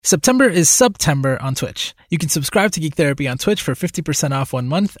September is Subtember on Twitch. You can subscribe to Geek Therapy on Twitch for 50% off 1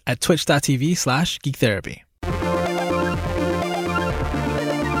 month at twitch.tv/geektherapy.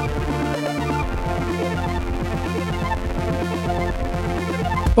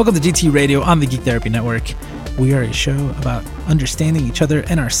 Welcome to GT Radio on the Geek Therapy Network. We are a show about understanding each other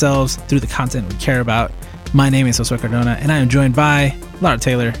and ourselves through the content we care about. My name is Josue Cardona, and I am joined by Laura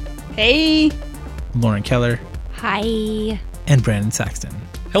Taylor. Hey. Lauren Keller. Hi. And Brandon Saxton.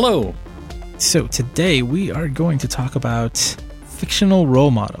 Hello. So today we are going to talk about fictional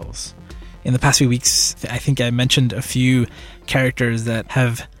role models. In the past few weeks, I think I mentioned a few characters that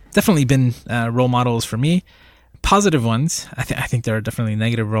have definitely been role models for me. Positive ones. I think there are definitely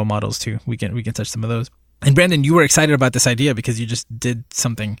negative role models too. We can touch some of those. And Brandon, you were excited about this idea because you just did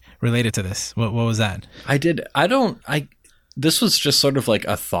something related to this. What was that? I did. This was just sort of like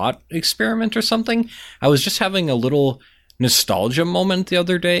a thought experiment or something. I was just having a little nostalgia moment the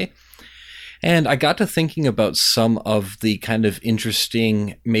other day, and I got to thinking about some of the kind of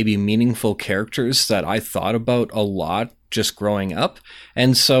interesting, maybe meaningful characters that I thought about a lot just growing up.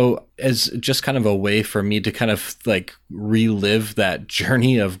 And so as just kind of a way for me to kind of like relive that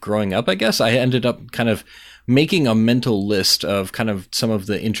journey of growing up, I guess I ended up kind of making a mental list of kind of some of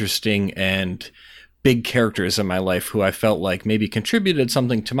the interesting and big characters in my life who I felt like maybe contributed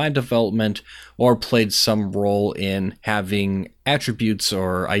something to my development or played some role in having attributes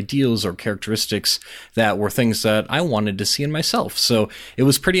or ideals or characteristics that were things that I wanted to see in myself. So it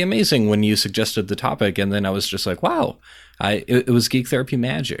was pretty amazing when you suggested the topic, and then I was just like, wow, it was Geek Therapy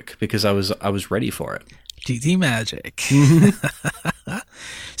magic because I was ready for it. GT magic.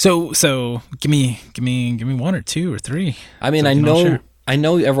 So give me one or two or three. I mean, I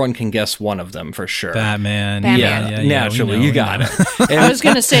know everyone can guess one of them for sure. Batman. Yeah, naturally, you got it. And I was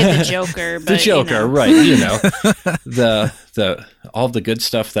going to say the Joker, but the Joker, right? You know, the all the good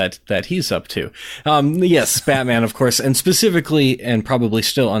stuff that he's up to. Yes, Batman, of course, and specifically, and probably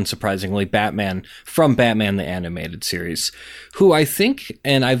still unsurprisingly, Batman from Batman the Animated Series, who I think,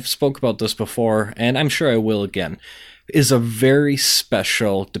 and I've spoke about this before, and I'm sure I will again, is a very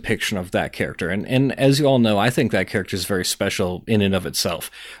special depiction of that character. And as you all know, I think that character is very special in and of itself.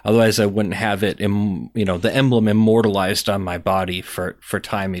 Otherwise, I wouldn't have it, the emblem immortalized on my body for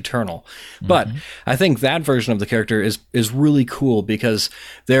time eternal. Mm-hmm. But I think that version of the character is really cool because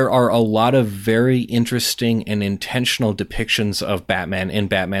there are a lot of very interesting and intentional depictions of Batman in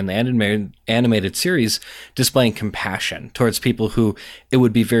Batman the Animated Series, displaying compassion towards people who it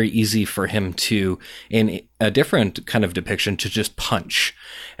would be very easy for him to, in a different kind of depiction, to just punch.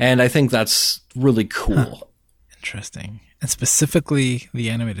 And I think that's really cool. Huh. Interesting. And specifically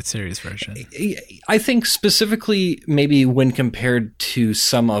the animated series version. I think specifically maybe when compared to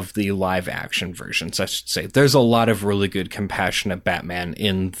some of the live action versions, I should say, there's a lot of really good compassionate Batman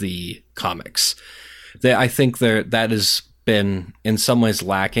in the comics. I think that has been in some ways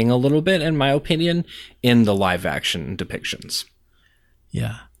lacking a little bit, in my opinion, in the live action depictions.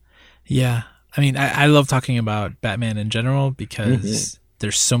 Yeah. I mean, I love talking about Batman in general because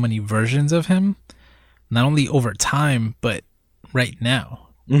there's so many versions of him, not only over time, but right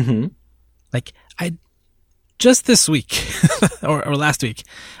now. Mm-hmm. Like, just this week, or last week,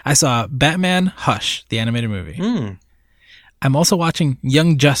 I saw Batman Hush, the animated movie. Mm. I'm also watching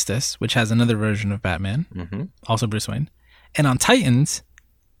Young Justice, which has another version of Batman, also Bruce Wayne. And on Titans,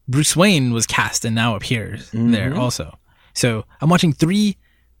 Bruce Wayne was cast and now appears there also. So I'm watching three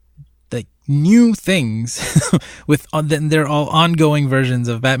new things then they're all ongoing versions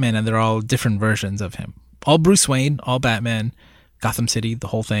of Batman, and they're all different versions of him. All Bruce Wayne, all Batman, Gotham City, the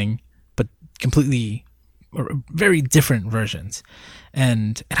whole thing, but completely or very different versions.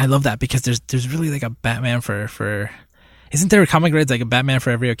 And I love that because there's really like a Batman for isn't there a comic where it's like a Batman for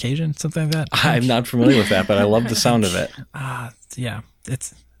every occasion, something like that? I'm not familiar with that, but I love the sound of it. Yeah,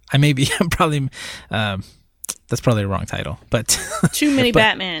 I'm probably that's probably the wrong title, but too many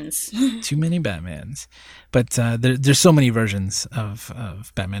Batmans. Too many Batmans. But there's so many versions of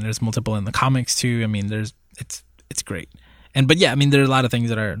Batman. There's multiple in the comics too. I mean, it's great. But yeah, I mean, there are a lot of things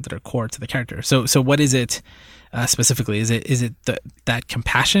that are core to the character. So what is it specifically? Is it that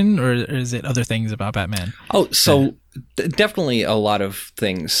compassion, or is it other things about Batman? Definitely a lot of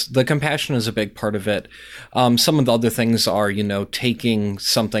things. The compassion is a big part of it. Some of the other things are, taking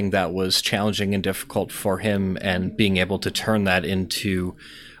something that was challenging and difficult for him and being able to turn that into,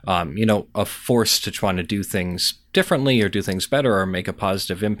 a force to try to do things differently or do things better or make a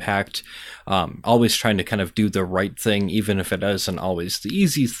positive impact. Always trying to kind of do the right thing, even if it isn't always the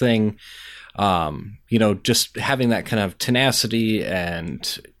easy thing. Just having that kind of tenacity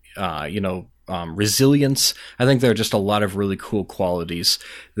and, resilience. I think there are just a lot of really cool qualities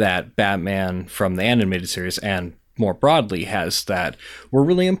that Batman from the animated series and more broadly has that were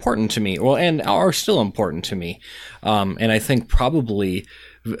really important to me, and are still important to me. And I think probably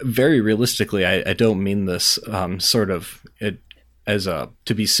very realistically, I don't mean this to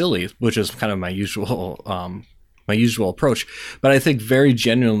be silly, which is kind of my usual approach, but I think very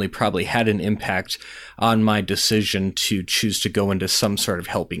genuinely probably had an impact on my decision to choose to go into some sort of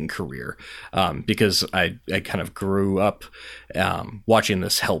helping career, because I kind of grew up watching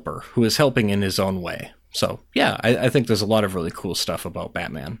this helper who is helping in his own way. So yeah, I think there's a lot of really cool stuff about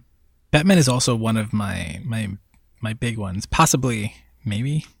Batman. Batman is also one of my big ones, possibly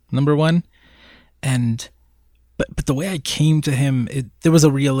maybe number one. And but the way I came to him, there was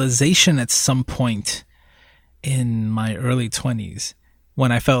a realization at some point in my early 20s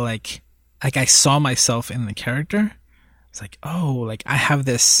when I felt like I saw myself in the character. It's like, oh, like I have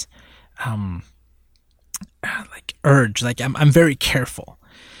this like urge, like I'm very careful.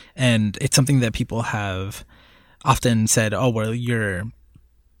 And it's something that people have often said, oh, well, you're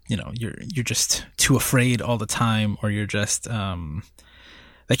just too afraid all the time, or you're just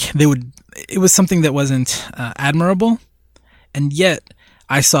it was something that wasn't admirable. And yet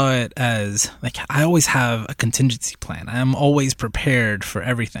I saw it as like, I always have a contingency plan. I'm always prepared for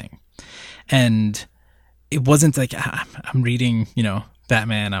everything. And it wasn't like I'm reading,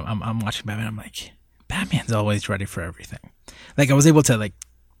 Batman, I'm watching Batman. I'm like, Batman's always ready for everything. Like I was able to like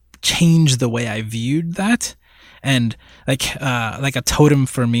change the way I viewed that. And like a totem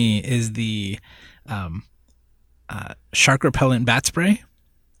for me is the shark repellent bat spray.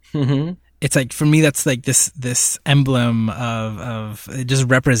 Mm-hmm. It's like, for me, that's like this emblem of it just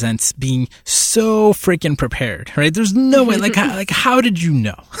represents being so freaking prepared, right? There's no way, like how did you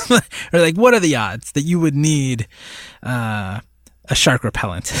know? Or like, what are the odds that you would need a shark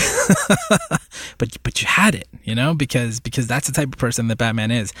repellent? but you had it, because that's the type of person that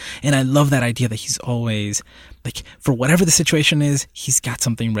Batman is. And I love that idea that he's always like, for whatever the situation is, he's got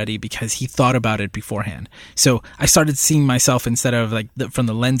something ready because he thought about it beforehand. So I started seeing myself, instead of like from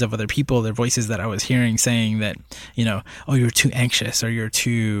the lens of other people, their voices that I was hearing saying that, oh, you're too anxious, or you're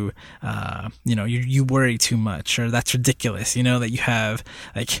too, you worry too much, or that's ridiculous, that you have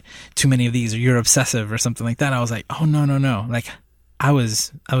like too many of these, or you're obsessive or something like that. I was like, oh, no. Like, I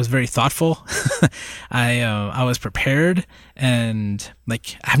was very thoughtful. I was prepared, and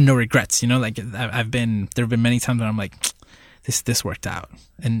like I have no regrets. Like there have been many times when I'm like, this worked out,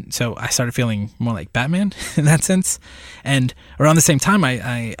 and so I started feeling more like Batman in that sense. And around the same time,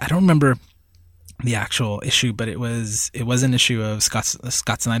 I don't remember the actual issue, but it was an issue of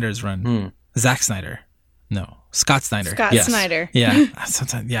Scott Snyder's run. Zack Snyder, no, Scott Snyder. Snyder. Yeah,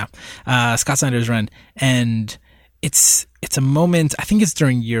 sometimes yeah. Scott Snyder's run, and it's a moment, I think it's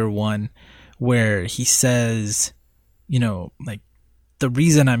during year one, where he says, like, the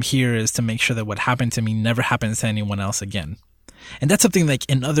reason I'm here is to make sure that what happened to me never happens to anyone else again. And that's something like,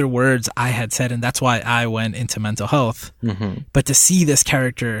 in other words, I had said, and that's why I went into mental health. Mm-hmm. But to see this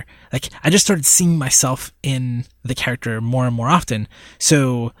character, like, I just started seeing myself in the character more and more often.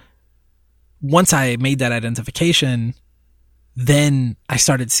 So once I made that identification, then I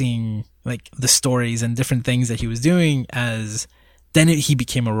started seeing like the stories and different things that he was doing he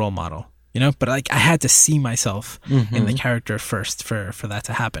became a role model, but like I had to see myself in the character first for that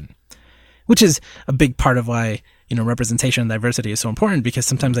to happen, which is a big part of why, representation and diversity is so important, because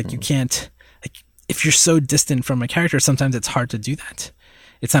sometimes like you can't, like, if you're so distant from a character, sometimes it's hard to do that.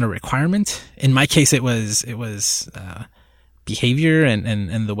 It's not a requirement. In my case, it was behavior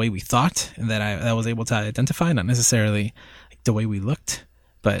and the way we thought that I was able to identify, not necessarily like the way we looked.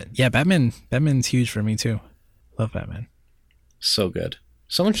 But yeah, Batman's huge for me too. Love Batman. So good.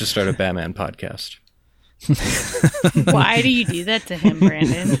 Someone should start a Batman podcast. Why do you do that to him,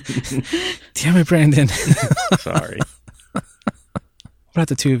 Brandon? Damn it, Brandon. Sorry. What about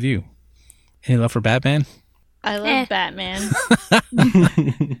the two of you? Any love for Batman? I love Batman.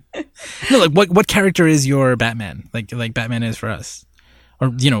 No, like what character is your Batman? Like Batman is for us, or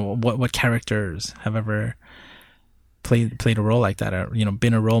what characters have ever played a role like that, or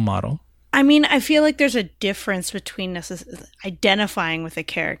been a role model? I mean, I feel like there's a difference between identifying with a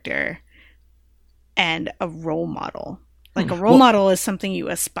character and a role model. Like a role model is something you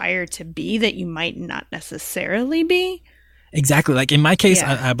aspire to be that you might not necessarily be. Exactly. Like in my case,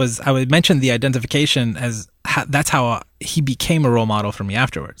 I would mention the identification as that's how he became a role model for me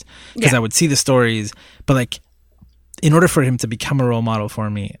afterwards, because I would see the stories, but like in order for him to become a role model for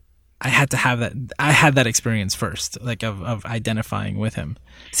me, I had to have that. I had that experience first, like of identifying with him,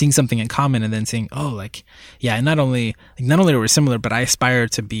 seeing something in common, and then seeing, oh, like, yeah, not only are we similar, but I aspire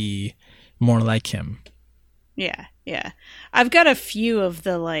to be more like him. Yeah, yeah. I've got a few of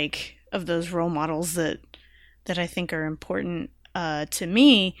the of those role models that I think are important to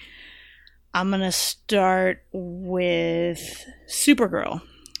me. I'm gonna start with Supergirl,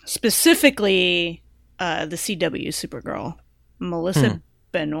 specifically the CW Supergirl, Melissa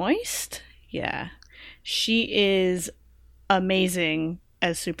Benoist. Yeah, she is amazing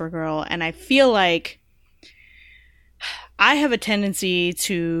as Supergirl, and I feel like I have a tendency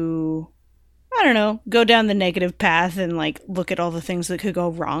to, I don't know, go down the negative path and like look at all the things that could go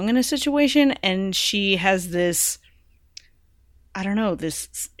wrong in a situation. And she has this, I don't know,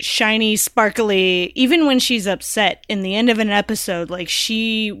 this shiny, sparkly, even when she's upset in the end of an episode, like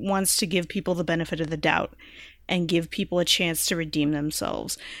she wants to give people the benefit of the doubt and give people a chance to redeem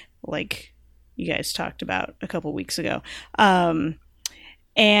themselves. Like you guys talked about a couple weeks ago. And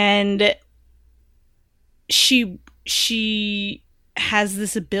she has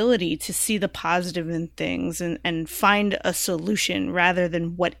this ability to see the positive in things and find a solution rather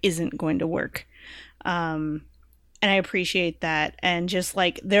than what isn't going to work. And I appreciate that. And just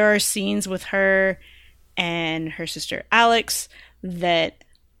like there are scenes with her and her sister Alex that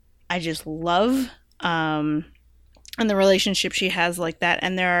I just love. And the relationship she has like that.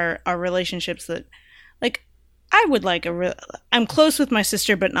 And there are relationships that like I would like I'm close with my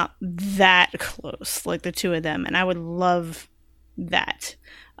sister, but not that close, like the two of them. And I would love that.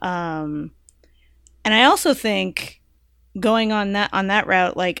 And I also think going on that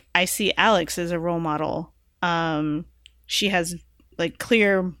route, like I see Alex as a role model. She has like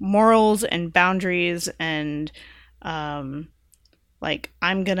clear morals and boundaries and, like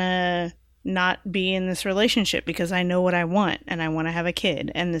I'm gonna not be in this relationship because I know what I want and I want to have a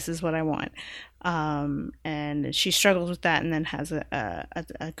kid and this is what I want. And she struggles with that and then has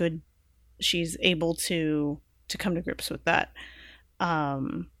a good, she's able to come to grips with that.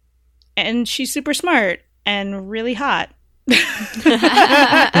 And she's super smart and really hot. For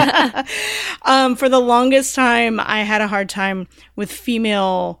the longest time, I had a hard time with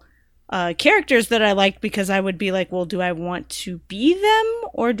female characters that I liked because I would be like, well, do I want to be them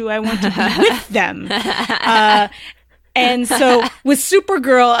or do I want to be with them? And so with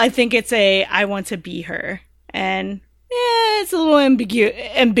Supergirl, I think it's I want to be her. And it's a little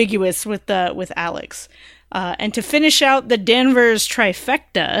ambiguous with Alex. And to finish out the Danvers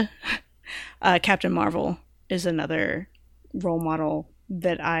trifecta, Captain Marvel is another role model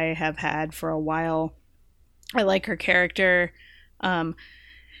that I have had for a while. I like her character.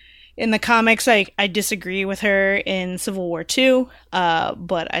 In the comics, I disagree with her in Civil War II,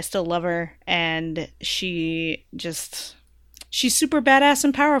 but I still love her, and she's super badass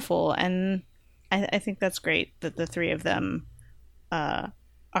and powerful, and I think that's great that the three of them are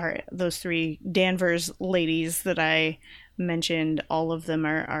those three Danvers ladies that I mentioned. All of them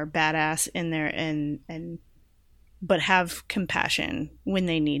are badass in there, and but have compassion when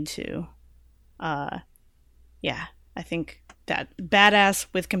they need to. Yeah, I think that badass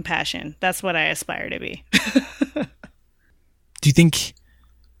with compassion, that's what I aspire to be. Do you think,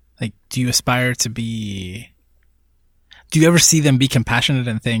 like, do you aspire to be, do you ever see them be compassionate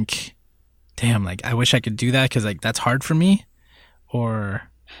and think, damn, like, I wish I could do that because, like, that's hard for me? Or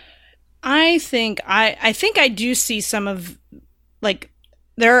I think I do see some of, like,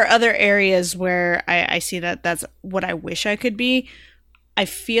 there are other areas where I see that that's what I wish I could be. I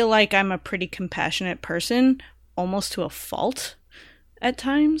feel like I'm a pretty compassionate person, almost to a fault at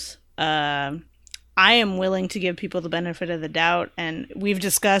times. I am willing to give people the benefit of the doubt, and we've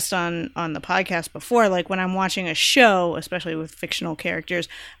discussed on the podcast before, like when I'm watching a show, especially with fictional characters,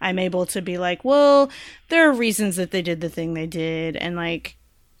 I'm able to be like, well, there are reasons that they did the thing they did, and like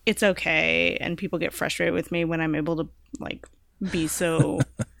it's okay, and people get frustrated with me when I'm able to like be so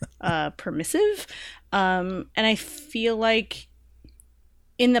permissive. And I feel like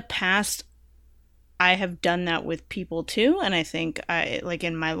in the past I have done that with people too, and I think like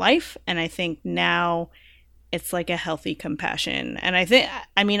in my life, and I think now it's like a healthy compassion. And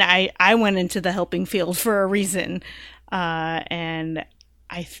I went into the helping field for a reason, and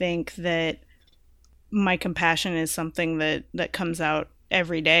I think that my compassion is something that comes out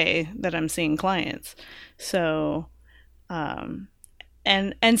every day that I'm seeing clients. So and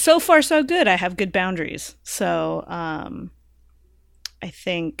so far so good. I have good boundaries. So I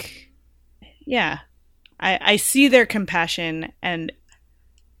think, yeah, I see their compassion, and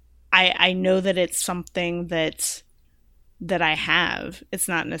I know that it's something that I have. It's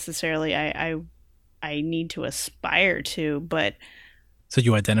not necessarily I need to aspire to, but so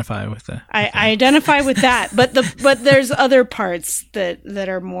you identify with the. I identify with that, but there's other parts that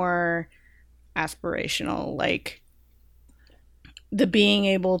are more aspirational. Like the being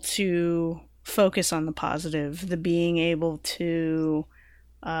able to focus on the positive, the being able to,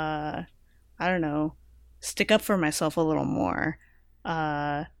 I don't know, stick up for myself a little more,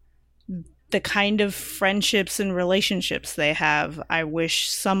 the kind of friendships and relationships they have. I wish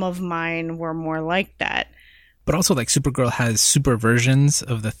some of mine were more like that. But also, like, Supergirl has super versions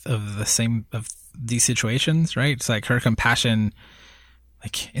of the same of these situations, right? It's like her compassion,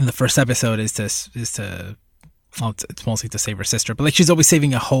 like in the first episode, is to well, it's mostly to save her sister, but like she's always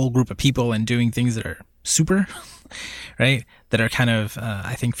saving a whole group of people and doing things that are super, right? That are kind of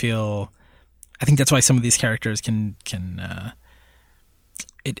I think that's why some of these characters can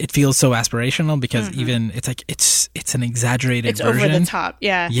it feels so aspirational, because even it's like it's an exaggerated version. Over the top.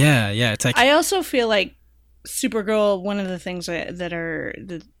 Yeah. It's like, I also feel like Supergirl, one of the things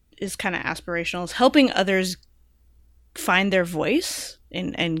that is kind of aspirational is helping others find their voice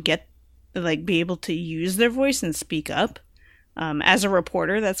and get, like, be able to use their voice and speak up. As a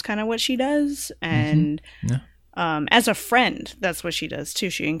reporter, that's kind of what she does. And as a friend, that's what she does too.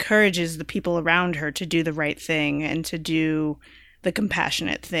 She encourages the people around her to do the right thing and to do the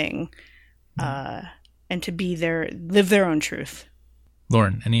compassionate thing, and to live their own truth.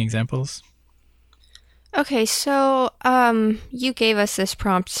 Lauren, any examples? Okay, so you gave us this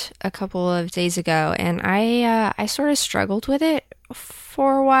prompt a couple of days ago, and I sort of struggled with it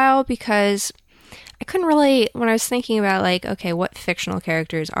for a while, because I couldn't really, when I was thinking about, like, okay, what fictional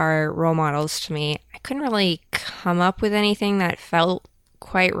characters are role models to me, I couldn't really come up with anything that felt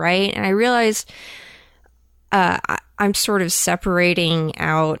quite right. And I realized I'm sort of separating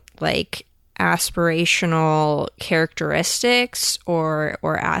out, like, aspirational characteristics or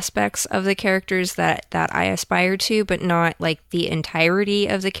aspects of the characters that I aspire to, but not like the entirety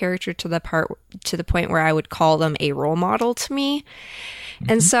of the character to the point where I would call them a role model to me.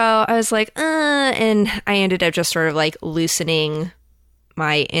 And so I was like, and I ended up just sort of like loosening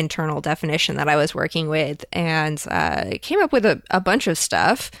my internal definition that I was working with, and came up with a bunch of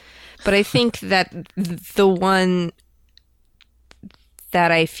stuff. But I think that the one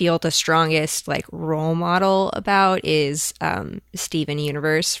that I feel the strongest, like, role model about is Steven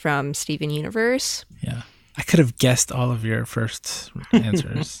Universe from Steven Universe. Yeah. I could have guessed all of your first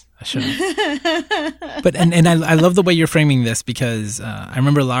answers. I should have. But and I love the way you're framing this, because I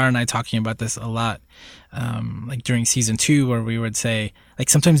remember Lara and I talking about this a lot, like during season 2, where we would say, like,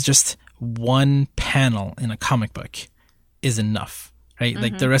 sometimes just one panel in a comic book is enough. Right?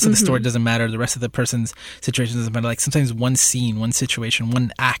 Like, the rest of the story doesn't matter. The rest of the person's situation doesn't matter. Like, sometimes one scene, one situation,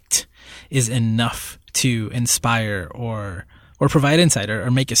 one act is enough to inspire or provide insight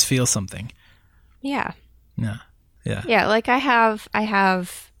or make us feel something. Yeah. Yeah. Yeah. Yeah. Like, I have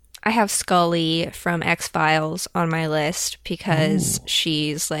Scully from X-Files on my list, because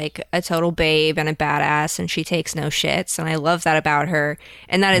she's like a total babe and a badass, and she takes no shits, and I love that about her,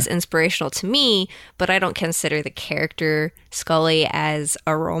 and that is inspirational to me. But I don't consider the character Scully as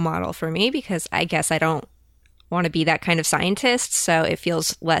a role model for me, because I guess I don't want to be that kind of scientist, so it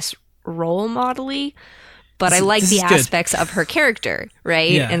feels less role model-y. But I like the aspects of her character,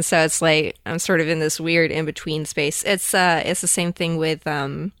 right? Yeah. And so it's like I'm sort of in this weird in-between space. It's the same thing with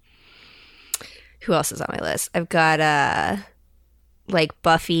who else is on my list? I've got like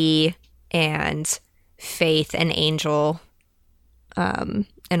Buffy and Faith and Angel, and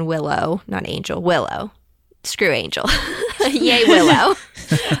Willow. Not Angel, Willow. Screw Angel. Yay, Willow.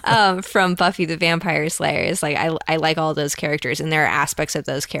 From Buffy the Vampire Slayer. Is like I like all those characters, and there are aspects of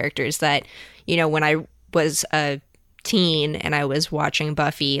those characters that, you know, when I was a teen and I was watching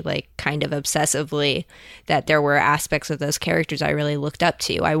Buffy, like, kind of obsessively, that there were aspects of those characters I really looked up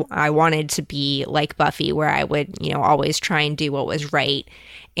to. I wanted to be like Buffy, where I would, you know, always try and do what was right,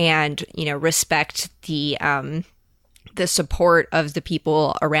 and, you know, respect the support of the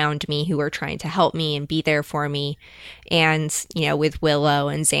people around me who are trying to help me and be there for me. And, you know, with Willow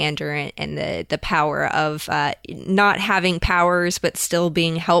and Xander and the power of not having powers but still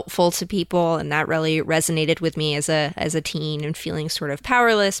being helpful to people, and that really resonated with me as a teen, and feeling sort of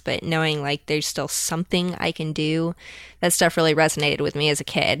powerless but knowing like there's still something I can do. That stuff really resonated with me as a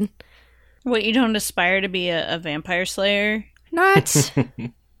kid. What, you don't aspire to be a vampire slayer? Not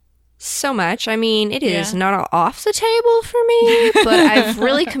so much. I mean, it is not off the table for me, but I've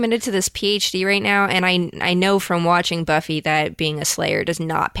really committed to this PhD right now, and I know from watching Buffy that being a slayer does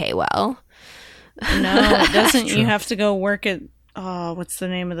not pay well. No, it doesn't. You have to go work at, what's the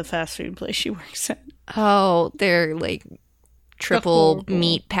name of the fast food place she works at? Oh, they're like triple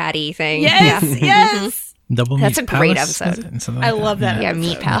meat patty thing. Yes, yes. Double That's Meat a great Palace, episode. I love that. Yeah, episode.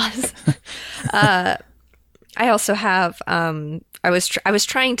 Meat Palace. I also have I was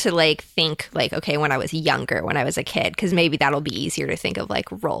trying to like think like, okay, when I was younger, when I was a kid, because maybe that'll be easier to think of like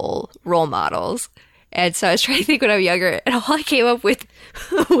role models. And so I was trying to think when I was younger, and all I came up with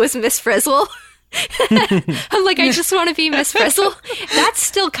was Miss Frizzle. I'm like, I just want to be Miss Frizzle. That's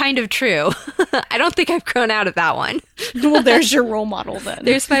still kind of true. I don't think I've grown out of that one. Well, there's your role model then.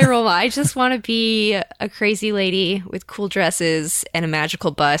 There's my role model. I just want to be a crazy lady with cool dresses and a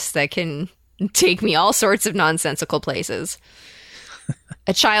magical bus that can take me all sorts of nonsensical places.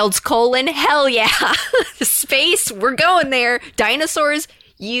 A child's colon? Hell yeah. Space? We're going there. Dinosaurs?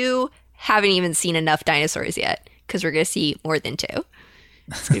 You haven't even seen enough dinosaurs yet, because we're going to see more than 2.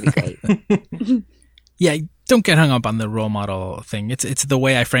 It's going to be great. Yeah, don't get hung up on the role model thing. It's the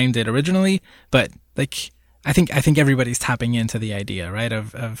way I framed it originally, but like I think everybody's tapping into the idea, right?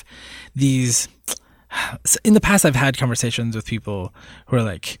 Of these. In the past, I've had conversations with people who are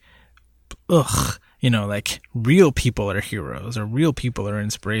like, ugh, like real people are heroes or real people are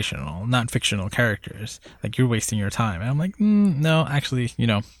inspirational, not fictional characters. Like, you're wasting your time. And I'm like, no, actually,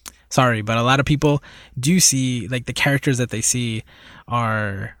 sorry, but a lot of people do see, like, the characters that they see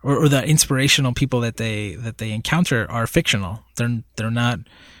are, or the inspirational people that they encounter are fictional. They're not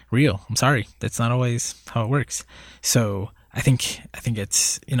real. I'm sorry. That's not always how it works. So I think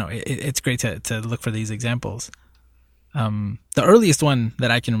it's, it's great to look for these examples. The earliest one that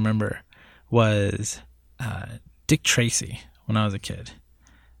I can remember was Dick Tracy when I was a kid.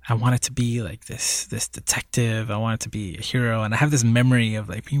 I wanted to be like this detective. I wanted to be a hero. And I have this memory of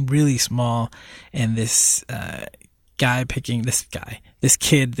like being really small and this other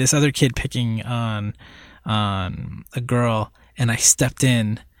kid picking on a girl. And I stepped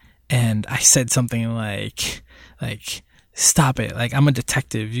in and I said something like, stop it. Like, I'm a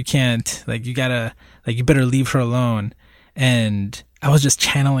detective. You can't, like, you gotta, like, you better leave her alone. And I was just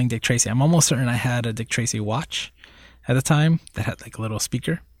channeling Dick Tracy. I'm almost certain I had a Dick Tracy watch at the time that had like a little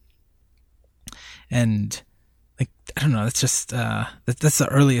speaker. And like, I don't know, that's just, that's the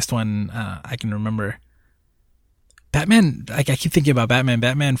earliest one I can remember. Batman, like, I keep thinking about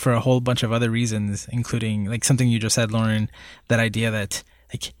Batman for a whole bunch of other reasons, including like something you just said, Lauren, that idea that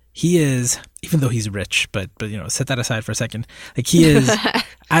like he is, even though he's rich, but set that aside for a second, like he is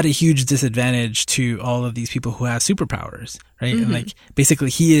at a huge disadvantage to all of these people who have superpowers, right? Mm-hmm. And like, basically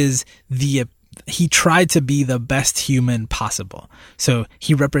he tried to be the best human possible. So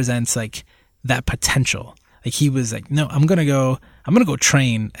he represents like that potential. Like, he was like, no, I'm going to go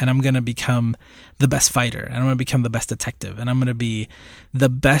train, and I'm going to become the best fighter, and I'm going to become the best detective, and I'm going to be the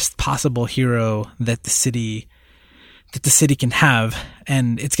best possible hero that the city can have.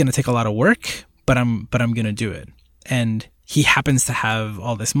 And it's going to take a lot of work, but I'm going to do it. And he happens to have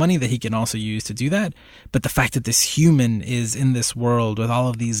all this money that he can also use to do that. But the fact that this human is in this world with all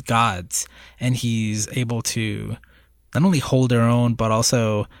of these gods, and he's able to not only hold their own, but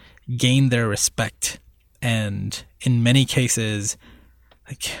also gain their respect. And in many cases,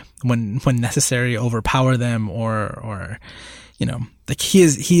 like when necessary, overpower them or like he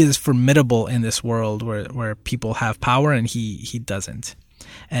is formidable in this world where people have power and he doesn't.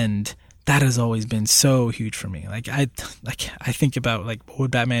 And that has always been so huge for me. Like I think about like, what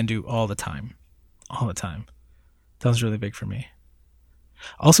would Batman do all the time? That was really big for me.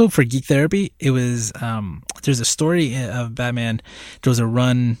 Also, for Geek Therapy, it was there's a story of Batman. There was a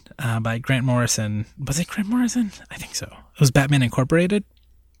run by Grant Morrison. Was it Grant Morrison? I think so. It was Batman Incorporated.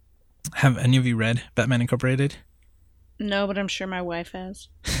 Have any of you read Batman Incorporated? No, but I'm sure my wife has.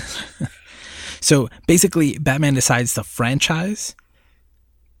 So basically, Batman decides to franchise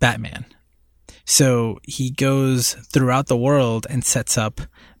Batman. So he goes throughout the world and sets up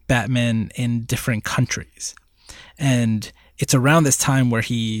Batman in different countries. And it's around this time where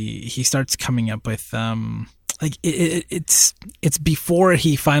he starts coming up with like it's before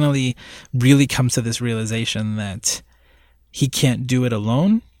he finally really comes to this realization that he can't do it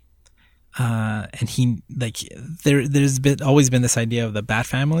alone. And he like there's always been this idea of the Bat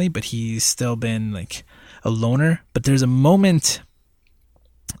family, but he's still been like a loner. But there's a moment.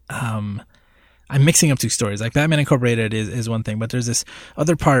 I'm mixing up two stories. Like, Batman Incorporated is one thing, but there's this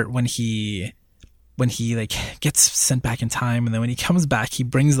other part when he like gets sent back in time, and then when he comes back, he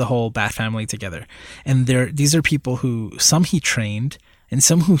brings the whole Bat family together. And these are people who some he trained and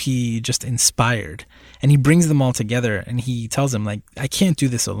some who he just inspired, and he brings them all together, and he tells them like, I can't do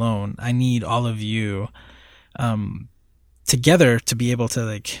this alone. I need all of you together to be able to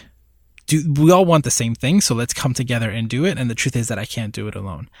like do. We all want the same thing, so let's come together and do it. And the truth is that I can't do it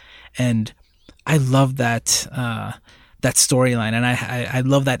alone. And I love that that storyline. And I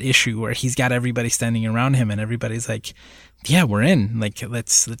love that issue where he's got everybody standing around him and everybody's like, yeah, we're in, like,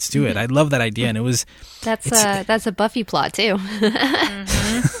 let's do it. I love that idea. And it was, that's a Buffy plot too.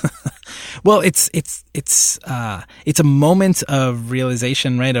 well, it's a moment of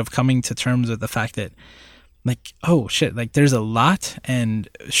realization, right? Of coming to terms with the fact that, like, oh shit, like there's a lot, and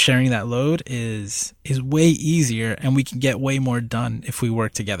sharing that load is way easier, and we can get way more done if we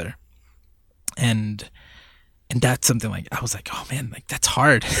work together. And that's something, like, I was like, oh man, like that's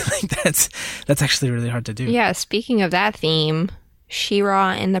hard. Like that's actually really hard to do. Yeah, speaking of that theme,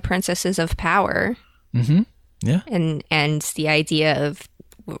 She-Ra and the Princesses of Power. Mm-hmm. Yeah. And the idea of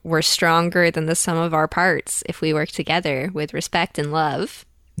we're stronger than the sum of our parts if we work together with respect and love.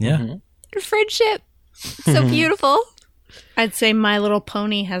 Yeah. Mm-hmm. Friendship. So beautiful. I'd say My Little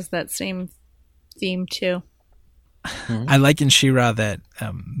Pony has that same theme too. I like in She-Ra that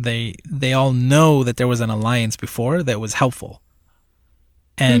they all know that there was an alliance before that was helpful.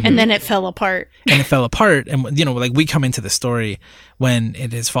 And then it fell apart. And it fell apart. And, you know, like, we come into the story when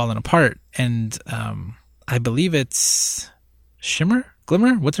it has fallen apart. And I believe it's Glimmer?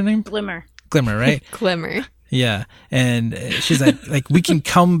 What's her name? Glimmer, right? Glimmer. Yeah. And she's like, we can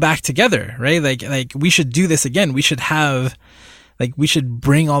come back together, right? Like we should do this again. We should have, like, we should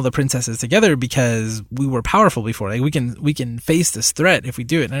bring all the princesses together because we were powerful before. Like, we can face this threat if we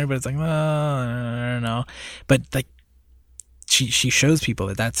do it. And everybody's like, oh, I don't know. But, like, she shows people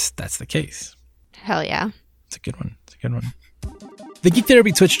that that's the case. Hell yeah. It's a good one. The Geek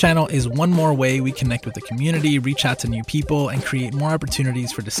Therapy Twitch channel is one more way we connect with the community, reach out to new people, and create more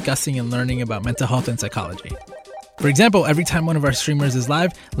opportunities for discussing and learning about mental health and psychology. For example, every time one of our streamers is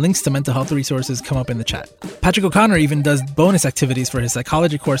live, links to mental health resources come up in the chat. Patrick O'Connor even does bonus activities for his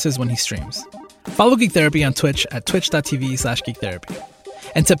psychology courses when he streams. Follow Geek Therapy on Twitch at twitch.tv/geektherapy.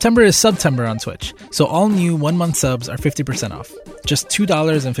 And September is Subtember on Twitch, so all new 1-month subs are 50% off, just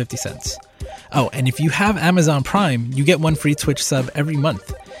 $2.50. Oh, and if you have Amazon Prime, you get one free Twitch sub every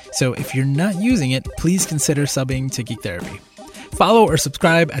month. So if you're not using it, please consider subbing to Geek Therapy. Follow or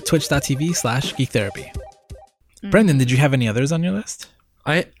subscribe at twitch.tv/geektherapy. Brendan, did you have any others on your list?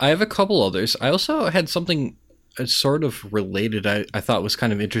 I have a couple others. I also had something sort of related I thought was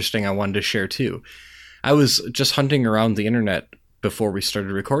kind of interesting I wanted to share too. I was just hunting around the internet before we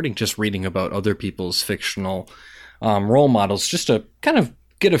started recording, just reading about other people's fictional role models, just to kind of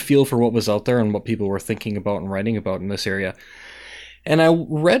get a feel for what was out there and what people were thinking about and writing about in this area. And I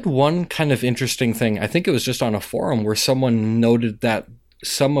read one kind of interesting thing. I think it was just on a forum where someone noted that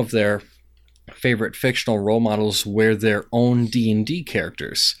some of their favorite fictional role models were their own D&D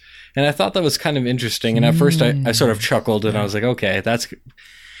characters. And I thought that was kind of interesting. And at first I sort of chuckled and I was like, okay, that's...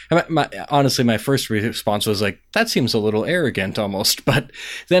 honestly, my first response was like, that seems a little arrogant almost. But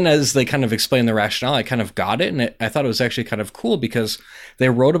then as they kind of explained the rationale, I kind of got it. And I thought it was actually kind of cool because they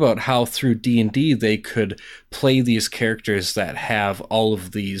wrote about how through D&D they could play these characters that have all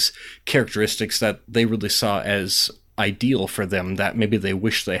of these characteristics that they really saw as ideal for them, that maybe they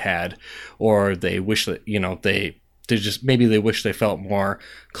wish they had, or they wish that, you know, they just maybe they wish they felt more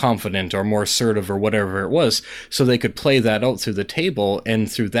confident or more assertive or whatever it was, so they could play that out through the table.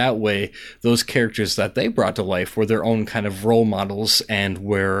 And through that way, those characters that they brought to life were their own kind of role models and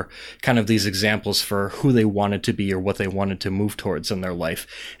were kind of these examples for who they wanted to be or what they wanted to move towards in their life.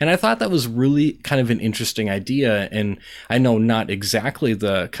 And I thought that was really kind of an interesting idea. And I know not exactly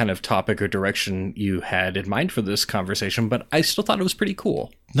the kind of topic or direction you had in mind for this conversation, but I still thought it was pretty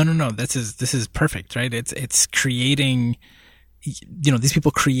cool. No. This is perfect, right? It's creating, you know, these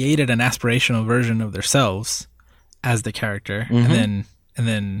people created an aspirational version of themselves as the character, and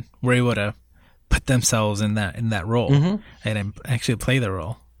then were able to put themselves in that role and actually play the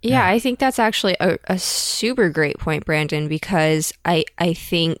role. Yeah, I think that's actually a super great point, Brandon, because I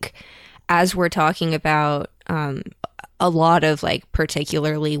think as we're talking about a lot of like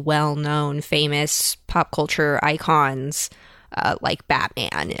particularly well-known, famous pop culture icons, like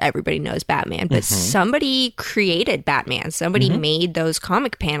Batman. Everybody knows Batman, but somebody created Batman. Somebody made those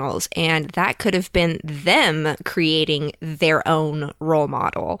comic panels, and that could have been them creating their own role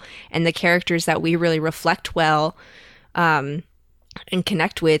model. And the characters that we really reflect well and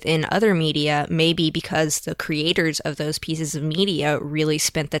connect with in other media, maybe because the creators of those pieces of media really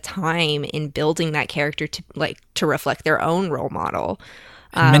spent the time in building that character to reflect their own role model.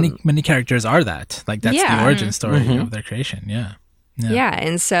 Many characters are that. Like, that's the origin story of their creation. Yeah.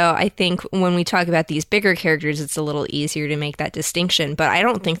 And so I think when we talk about these bigger characters, it's a little easier to make that distinction. But I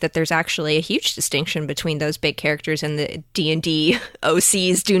don't think that there's actually a huge distinction between those big characters and the D&D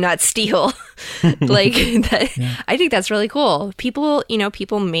OCs do not steal. I think that's really cool. People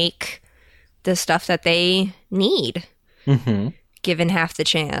make the stuff that they need. given half the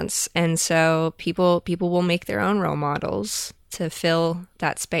chance. And so people will make their own role models to fill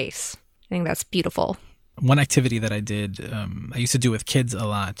that space. I think that's beautiful. One activity that I did, I used to do with kids a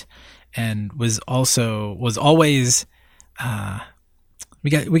lot, and was always we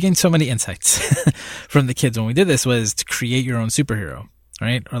gained so many insights from the kids when we did this, was to create your own superhero,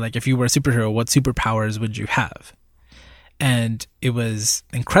 right? Or like, if you were a superhero, what superpowers would you have? And it was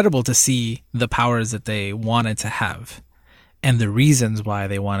incredible to see the powers that they wanted to have and the reasons why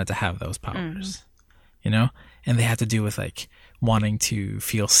they wanted to have those powers, you know? And they had to do with like wanting to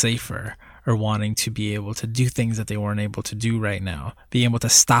feel safer, or wanting to be able to do things that they weren't able to do right now, being able to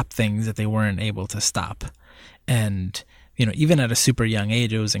stop things that they weren't able to stop. And, you know, even at a super young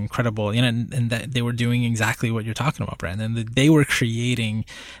age, it was incredible, you know, and that they were doing exactly what you're talking about, Brandon. They were creating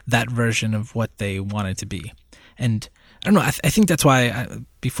that version of what they wanted to be. And I don't know, I think that's why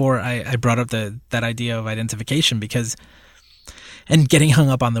before I brought up that idea of identification, because, and getting hung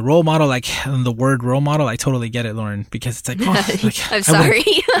up on the role model, like on the word role model, I totally get it, Lauren, because it's like, oh, like, I'm sorry.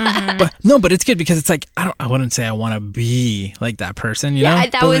 But it's good because it's like, I wouldn't say I want to be like that person, you know?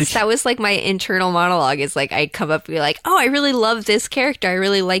 That was like my internal monologue, is like, I'd come up and be like, oh, I really love this character. I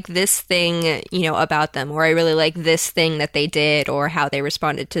really like this thing, you know, about them, or I really like this thing that they did, or how they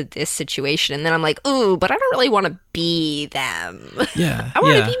responded to this situation. And then I'm like, ooh, but I don't really want to be them. Yeah. I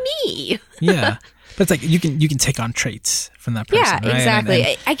want to be me. Yeah. But it's like you can take on traits from that person. Yeah, right? exactly.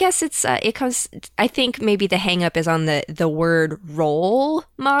 And I guess it comes. I think maybe the hang up is on the word role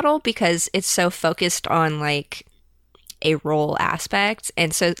model, because it's so focused on like a role aspect,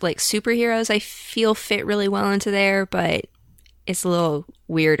 and so like superheroes, I feel fit really well into there, but it's a little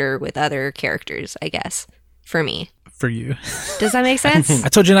weirder with other characters, I guess, for me. For you. Does that make sense? I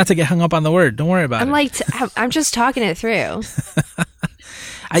told you not to get hung up on the word. Don't worry about it. I'm just talking it through.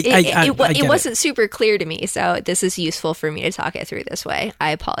 It It wasn't super clear to me, so this is useful for me to talk it through this way.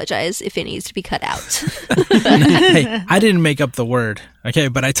 I apologize if it needs to be cut out. Hey, I didn't make up the word, okay?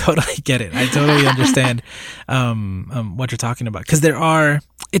 But I totally get it. I totally understand what you're talking about. Because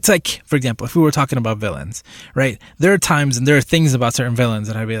it's like, for example, if we were talking about villains, right? There are times and there are things about certain villains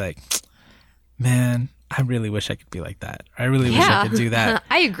that I'd be like, man, I really wish I could be like that. I really wish I could do that.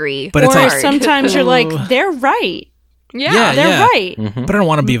 I agree. But or it's like, sometimes you're like, they're right. Yeah, they're right. But I don't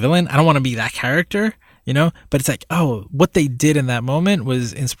want to be a villain. I don't want to be that character, you know? But it's like, oh, what they did in that moment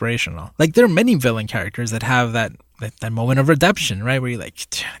was inspirational. Like, there are many villain characters that have that moment of redemption, right? Where you're like,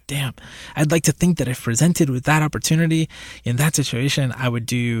 damn, I'd like to think that if presented with that opportunity in that situation, I would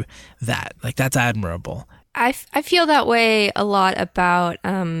do that. Like, that's admirable. I feel that way a lot about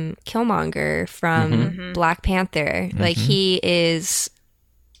Killmonger from Black Panther. Like, he is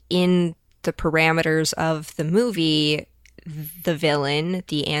in the parameters of the movie, the villain,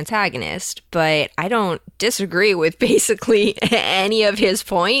 the antagonist, but I don't disagree with basically any of his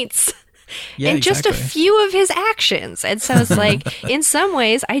points. Yeah, and just a few of his actions. And so it's like, in some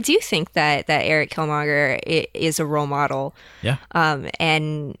ways, I do think that Eric Killmonger is a role model,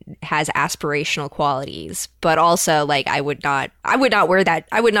 and has aspirational qualities. But also, like, I would not wear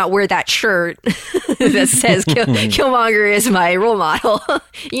that shirt that says Killmonger is my role model.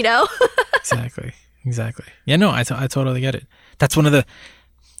 You know? Exactly. Yeah, no, I totally get it. That's one of the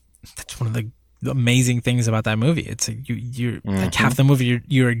amazing things about that movie. It's like you're like half the movie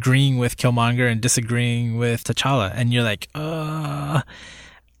you're agreeing with Killmonger and disagreeing with T'Challa, and you're like, I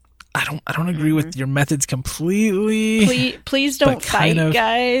don't agree with your methods completely. Please don't fight,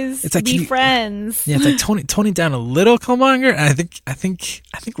 guys. It's like, be friends. Yeah, it's like tone it down a little, Killmonger, and I think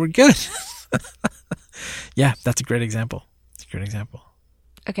we're good. Yeah, that's a great example.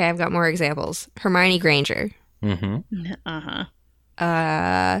 Okay, I've got more examples. Hermione Granger. Is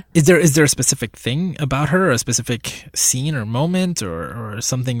there a specific thing about her, or a specific scene or moment, or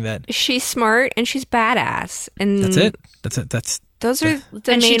something that she's smart and she's badass, and that's it? Those are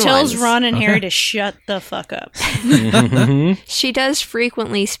the and main she tells ones. Ron and Harry to shut the fuck up. She does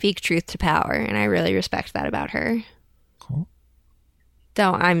frequently speak truth to power, and I really respect that about her. Cool.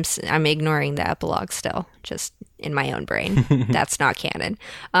 Though I'm ignoring the epilogue still, just in my own brain. That's not canon.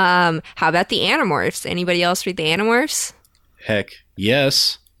 How about the Animorphs? Anybody else read the Animorphs? Heck,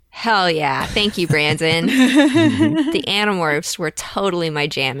 yes. Hell yeah. Thank you, Brandon. The Animorphs were totally my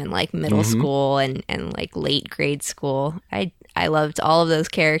jam in like middle school and like late grade school. I loved all of those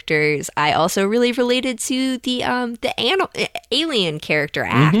characters. I also really related to the alien character,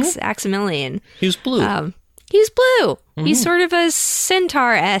 Aximilian. He was blue. He's blue. He's sort of a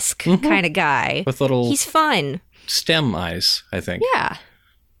centaur-esque kind of guy. With little... He's fun. STEM eyes, I think. Yeah.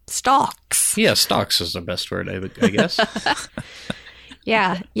 Stalks. Yeah, stalks is the best word, I guess.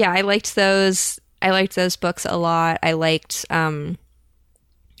 Yeah, I liked those. liked those books a lot. I liked all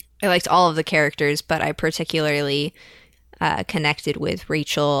of the characters, but I particularly connected with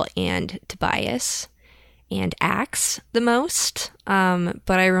Rachel and Tobias and Axe the most. But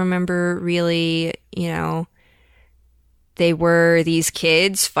I remember really, they were these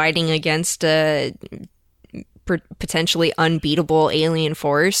kids fighting against a potentially unbeatable alien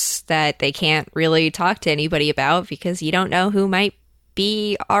force that they can't really talk to anybody about because you don't know who might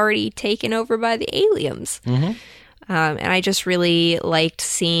be already taken over by the aliens. Mm-hmm. And I just really liked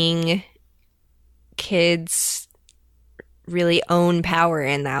seeing kids really own power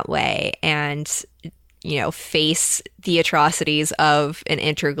in that way and, face the atrocities of an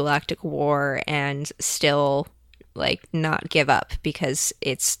intergalactic war and still not give up because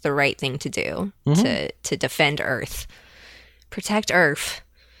it's the right thing to do to defend Earth, protect Earth.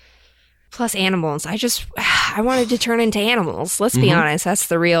 Plus animals. I wanted to turn into animals. Let's be honest. That's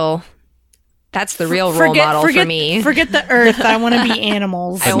the real role model for me. Forget the Earth. I want to be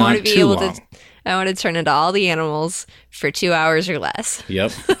animals. I want to be able to. I want to turn into all the animals for 2 hours or less.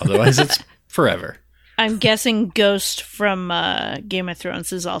 Yep. Otherwise, it's forever. I'm guessing Ghost from Game of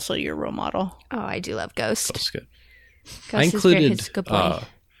Thrones is also your role model. Oh, I do love Ghost. That's good. Ghost is a good boy.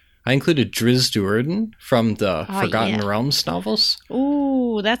 I included Driz Duerden from the Forgotten Realms novels.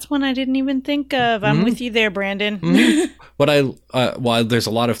 Ooh, that's one I didn't even think of. I'm with you there, Brandon. While there's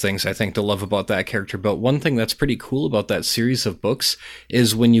a lot of things I think to love about that character, but one thing that's pretty cool about that series of books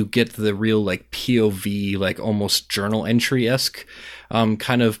is when you get the real POV, almost journal entry-esque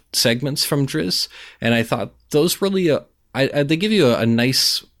kind of segments from Driz. And I thought those really, they give you a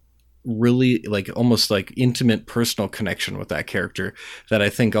nice, really almost intimate personal connection with that character that I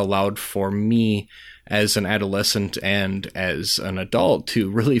think allowed for me as an adolescent and as an adult to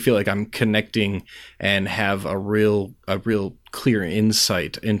really feel like I'm connecting and have a real clear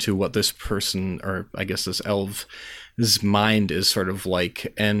insight into what this person, or I guess this elf's mind is sort of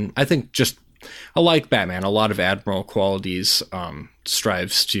like. And I think just like Batman, a lot of admiral qualities,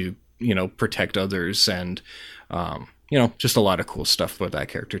 strives to, protect others and, just a lot of cool stuff with that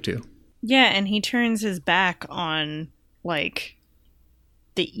character too. Yeah, and he turns his back on the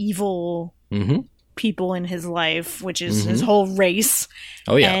evil people in his life, which is his whole race.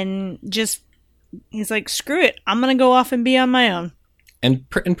 Oh yeah, and just he's like, screw it, I'm gonna go off and be on my own. And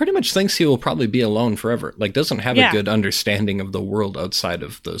pretty much thinks he will probably be alone forever. Doesn't have a good understanding of the world outside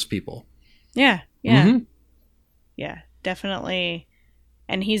of those people. Yeah, definitely.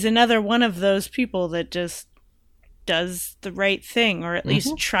 And he's another one of those people that just does the right thing, or at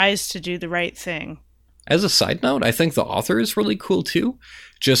least tries to do the right thing. As a side note, I think the author is really cool too.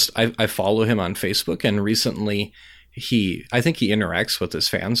 I follow him on Facebook, and recently I think he interacts with his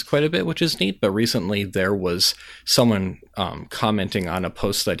fans quite a bit, which is neat. But recently there was someone commenting on a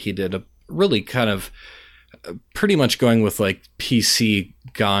post that he did, a really kind of pretty much going with PC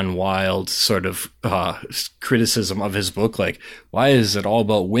gone wild sort of criticism of his book, why is it all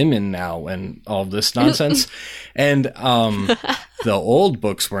about women now and all this nonsense. And the old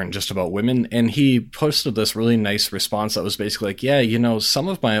books weren't just about women, and he posted this really nice response that was basically some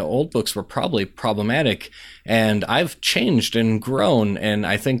of my old books were probably problematic and I've changed and grown, and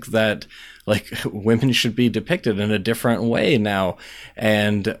I think that women should be depicted in a different way now,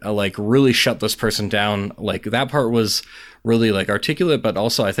 and really shut this person down. That part was really articulate, but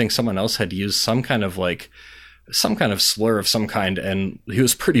also I think someone else had used some kind of slur of some kind, and he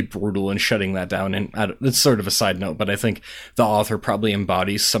was pretty brutal in shutting that down. And it's sort of a side note, but I think the author probably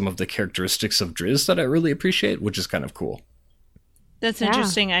embodies some of the characteristics of Driz that I really appreciate, which is kind of cool. That's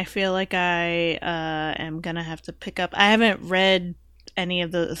interesting. I feel like I am gonna have to pick up. I haven't read any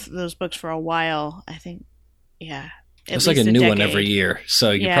of those books for a while. I think, it's a new one every year,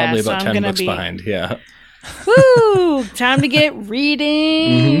 so you're probably about 10 books behind. Yeah. Woo! Time to get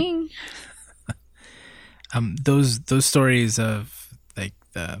reading. Those stories of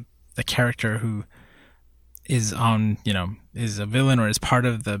the character who is on, is a villain or is part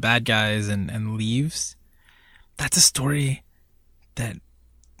of the bad guys and leaves. That's a story that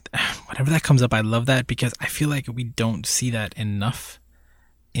whenever that comes up, I love that, because I feel like we don't see that enough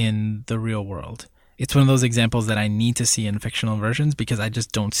in the real world. It's one of those examples that I need to see in fictional versions because I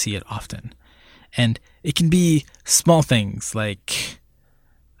just don't see it often. And it can be small things like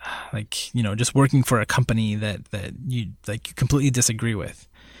just working for a company that you completely disagree with.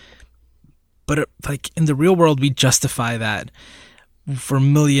 But in the real world, we justify that for a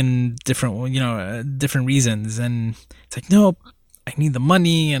million different reasons, and it's no, I need the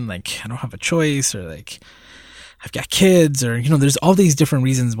money, and I don't have a choice, or I've got kids, or there's all these different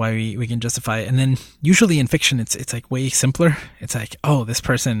reasons why we can justify it. And then usually in fiction, it's way simpler. It's oh, this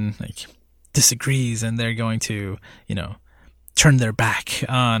person disagrees, and they're going to, turn their back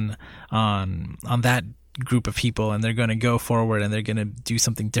on that group of people, and they're going to go forward, and they're going to do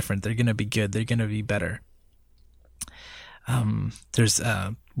something different. They're going to be good. They're going to be better. There's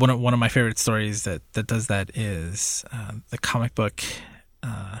one of my favorite stories that does that is the comic book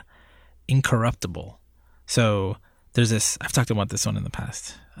Incorruptible. So there's this. I've talked about this one in the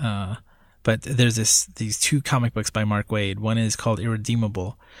past, but there's these two comic books by Mark Waid. One is called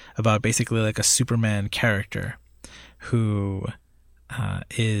Irredeemable, about basically like a Superman character who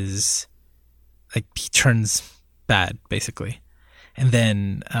is like, he turns bad basically. And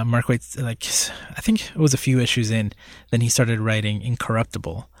then Mark Waid, like, I think it was a few issues in, then he started writing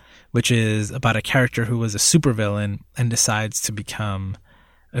Incorruptible, which is about a character who was a supervillain and decides to become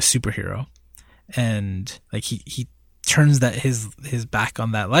a superhero. And like he turns that his back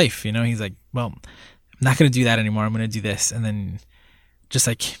on that life, he's like, well, I'm not going to do that anymore. I'm going to do this. And then just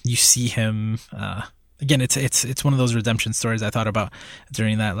like you see him, again, it's one of those redemption stories I thought about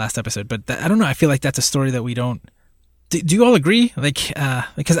during that last episode. But I don't know. I feel like that's a story that we don't. Do you all agree? Like,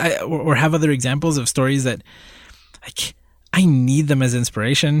 because or have other examples of stories that, like, I need them as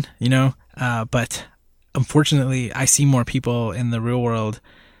inspiration, but unfortunately I see more people in the real world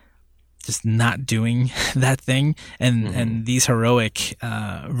just not doing that thing. And these heroic,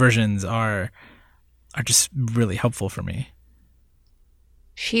 versions are just really helpful for me.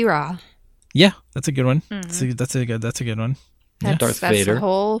 She-Ra. Yeah, that's a good one. Mm-hmm. That's a good one. Darth Vader. That's the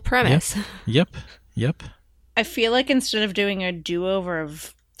whole premise. Yep. I feel like instead of doing a do-over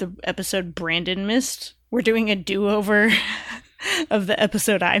of the episode Brandon missed, we're doing a do-over of the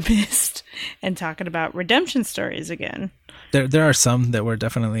episode I missed and talking about redemption stories again. There are some that were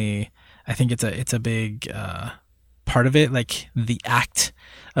definitely, I think it's a big part of it. Like the act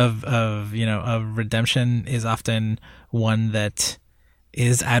of redemption is often one that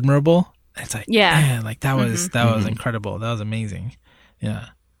is admirable. It's like, man, like that was incredible. That was amazing. Yeah.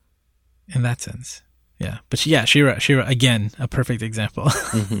 In that sense. Yeah, but She-Ra again, a perfect example.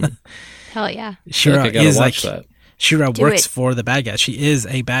 Hell yeah. She-Ra is like that. She-Ra works for the bad guy. She is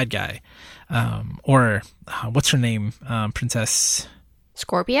a bad guy. Or what's her name? Princess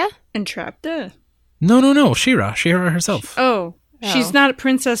Scorpia? Entrapta? No. She-Ra herself. She's not a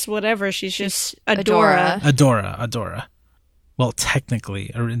princess whatever. She's just Adora. Adora. Well, technically,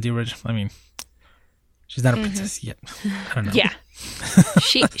 in the original, I mean, she's not a princess yet. I don't know. Yeah.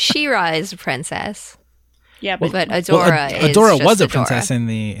 She-Ra is a princess. Yeah, but Adora is Adora was a Adora. princess in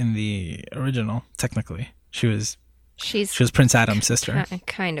the original. Technically, she was Prince Adam's sister.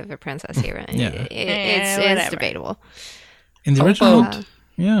 Kind of a princess here. Yeah, it's debatable. In the original,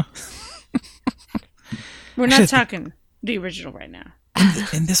 yeah. We're not talking the original right now.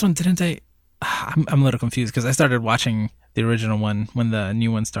 In this one, didn't I? I'm a little confused because I started watching the original one when the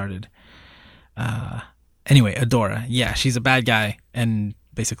new one started. Anyway, Adora, yeah, she's a bad guy, and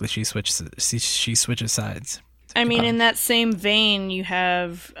basically she switches sides. I mean, in that same vein, you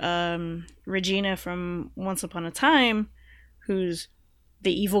have Regina from Once Upon a Time, who's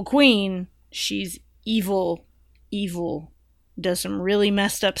the evil queen. She's evil, does some really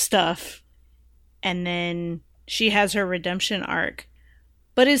messed up stuff, and then she has her redemption arc,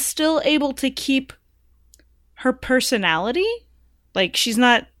 but is still able to keep her personality. Like, she's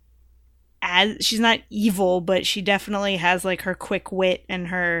not evil, but she definitely has like her quick wit and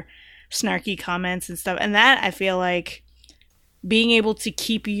her snarky comments and stuff. And that, I feel like, being able to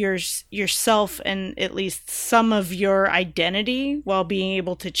keep yourself and at least some of your identity while being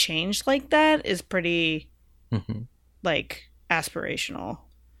able to change like that is pretty like aspirational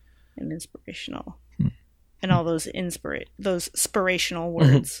and inspirational. And all those inspirational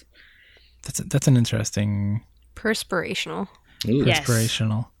words. That's an interesting perspirational. Ooh. Yes.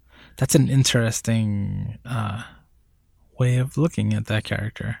 Perspirational. That's an interesting way of looking at that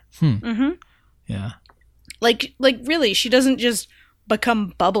character. Yeah. Like really, she doesn't just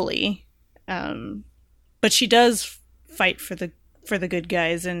become bubbly, but she does fight for the good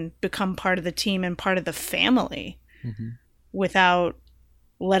guys and become part of the team and part of the family without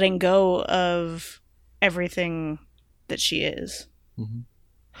letting go of everything that she is.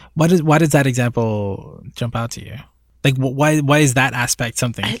 Why does that example jump out to you? Like, why is that aspect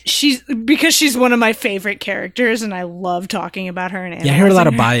something? Because she's one of my favorite characters, and I love talking about her. And I hear a lot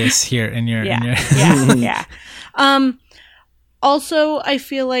of bias here in your. Yeah. Also, I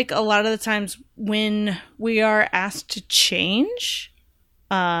feel like a lot of the times when we are asked to change,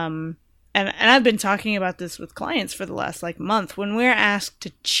 and I've been talking about this with clients for the last month, when we're asked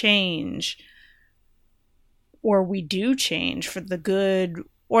to change, or we do change for the good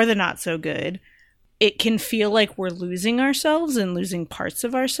or the not so good, it can feel like we're losing ourselves and losing parts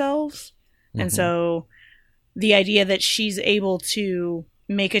of ourselves. And so the idea that she's able to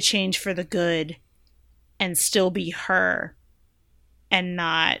make a change for the good and still be her and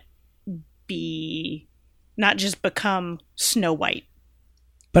not just become Snow White.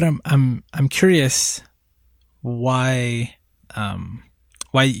 But I'm curious why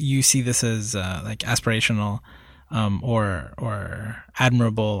you see this as like aspirational or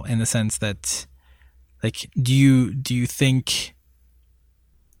admirable, in the sense that, like, do you think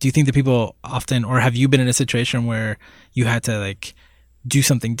that people often, or have you been in a situation where you had to like do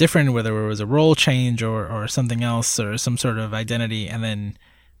something different, whether it was a role change or something else, or some sort of identity, and then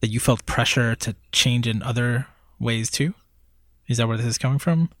that you felt pressure to change in other ways too? Is that where this is coming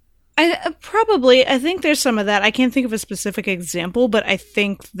from? I think there's some of that. I can't think of a specific example, but I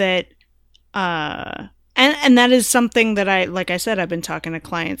think that, and that is something that like I said, I've been talking to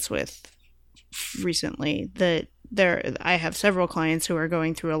clients with recently, that I have several clients who are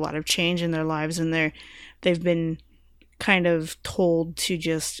going through a lot of change in their lives, and they've been kind of told to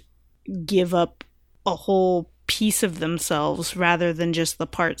just give up a whole piece of themselves rather than just the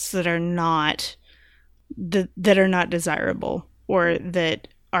parts that are not desirable or that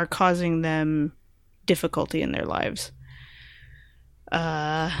are causing them difficulty in their lives.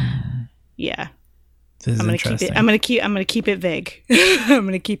 Yeah. This is I'm gonna keep it vague. I'm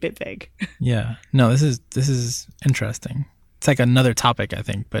gonna keep it vague. Yeah. No, this is interesting. It's like another topic, I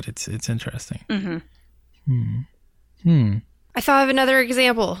think, but it's interesting. I thought of another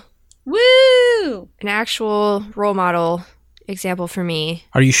example. Woo! An actual role model example for me.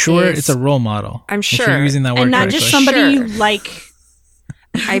 Are you sure it's a role model? I'm sure. If you're using that word and not correctly. just somebody you like.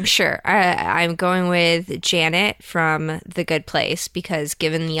 I'm sure. I'm going with Janet from The Good Place, because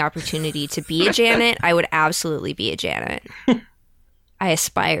given the opportunity to be a Janet, I would absolutely be a Janet. I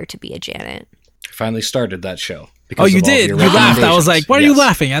aspire to be a Janet. I finally started that show. Oh, you did? You laughed. I was like, why are you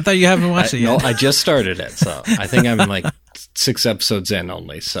laughing? I thought you haven't watched it yet. No, I just started it, so I think I'm like 6 episodes in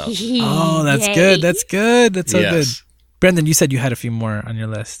only. So. Oh, that's good. That's good. That's so good. Brendan, you said you had a few more on your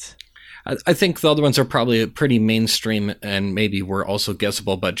list. I think the other ones are probably pretty mainstream and maybe were also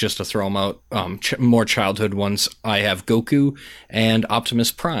guessable, but just to throw them out, more childhood ones, I have Goku and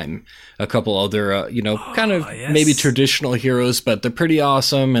Optimus Prime. A couple other, maybe traditional heroes, but they're pretty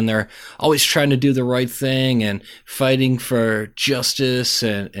awesome, and they're always trying to do the right thing and fighting for justice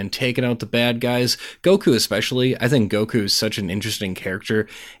and taking out the bad guys. Goku especially, I think Goku is such an interesting character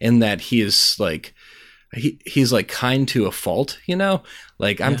in that he is like... He's like kind to a fault, you know?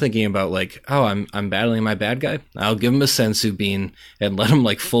 Like I'm thinking about like, oh, I'm battling my bad guy. I'll give him a senzu bean and let him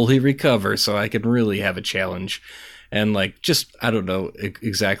like fully recover so I can really have a challenge. And like, just, I don't know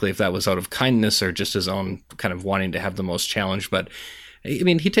exactly if that was out of kindness or just his own kind of wanting to have the most challenge. But I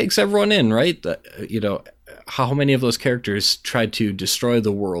mean, he takes everyone in, right? How many of those characters tried to destroy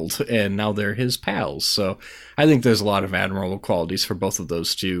the world and now they're his pals? So I think there's a lot of admirable qualities for both of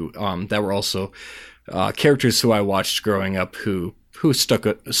those two that were also... characters who I watched growing up who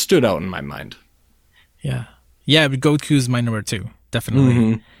stood out in my mind. Yeah, but Goku's my number 2,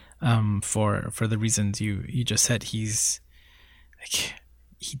 definitely. For the reasons you just said, he's like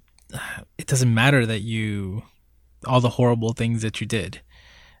it doesn't matter that all the horrible things that you did.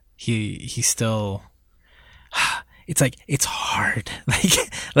 He still. It's like, it's hard.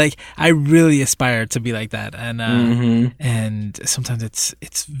 Like I really aspire to be like that. And sometimes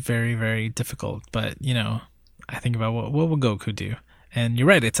it's very, very difficult, but I think about what will Goku do? And you're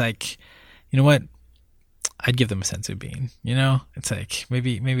right. It's like, you know what? I'd give them a senzu bean, it's like,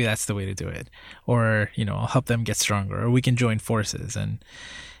 maybe that's the way to do it. Or, I'll help them get stronger, or we can join forces. And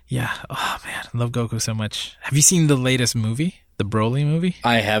yeah. Oh man, I love Goku so much. Have you seen the latest movie? The Broly movie?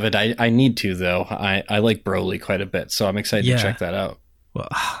 I haven't. I need to, though. I like Broly quite a bit, so I'm excited to check that out. Well,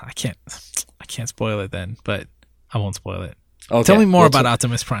 I can't spoil it then, but I won't spoil it. Okay. Tell me more about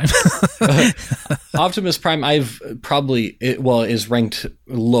Optimus Prime. Optimus Prime, is ranked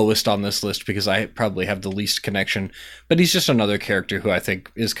lowest on this list because I probably have the least connection, but he's just another character who I think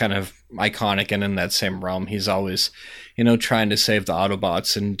is kind of iconic and in that same realm. He's always, trying to save the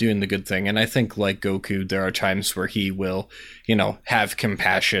Autobots and doing the good thing. And I think like Goku, there are times where he will, have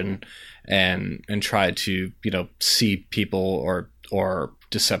compassion and try to, see people or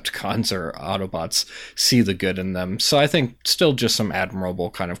Decepticons or Autobots see the good in them. So I think still just some admirable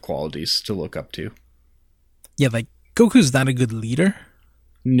kind of qualities to look up to. Yeah, like Goku's not a good leader.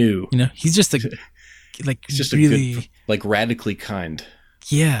 No. He's just he's just really a good, like radically kind.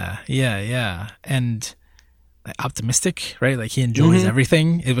 Yeah. And optimistic, right? Like he enjoys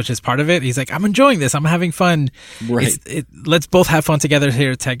everything, which is part of it. He's like, I'm enjoying this. I'm having fun. Right. Let's both have fun together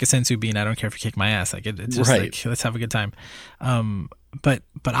here. Take a senzu bean. I don't care if you kick my ass. Like it's just like, let's have a good time. but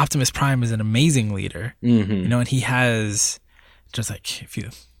Optimus Prime is an amazing leader, you know, and he has just like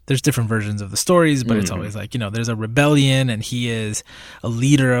there's different versions of the stories, but it's always like, you know, there's a rebellion and he is a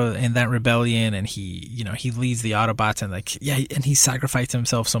leader in that rebellion, and he, you know, he leads the Autobots, and like, yeah, and he sacrificed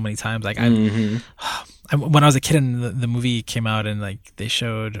himself so many times. Like when I was a kid and the movie came out, and like they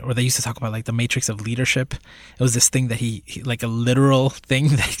used to talk about like the matrix of leadership. It was this thing that he like a literal thing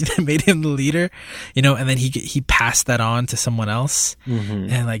that made him the leader, you know, and then he passed that on to someone else,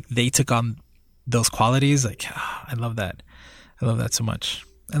 and like they took on those qualities. Like, I love that. I love that so much.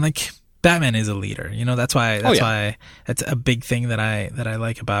 And like Batman is a leader, you know, that's why that's a big thing that I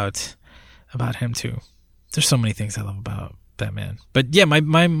like about him too. There's so many things I love about Batman. But yeah, my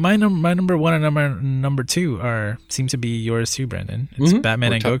number one and number two seem to be yours too, Brandon. It's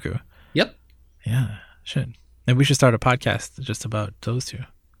Batman and Goku. Yep. Yeah, should. Maybe we should start a podcast just about those two. I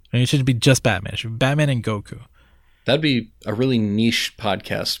mean, it should be just Batman. It should be Batman and Goku. That'd be a really niche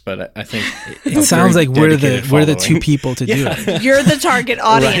podcast, but I think it sounds like we're the two people to do it. You're the target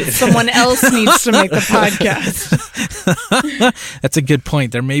audience. Right. Someone else needs to make the podcast. That's a good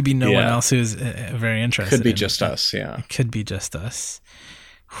point. There may be no one else who's very interested. Could be just us. Yeah, it could be just us.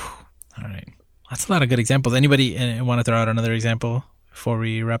 All right, that's a lot of good examples. Anybody want to throw out another example before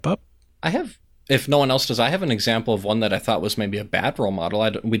we wrap up? I have. If no one else does, I have an example of one that I thought was maybe a bad role model.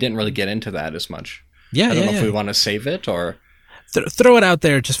 We didn't really get into that as much. Yeah, I don't know if we want to save it or throw it out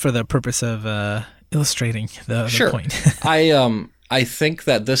there just for the purpose of illustrating the point. I think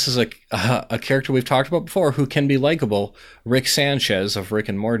that this is a character we've talked about before who can be likable, Rick Sanchez of Rick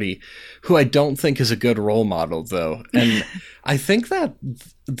and Morty, who I don't think is a good role model though. And I think that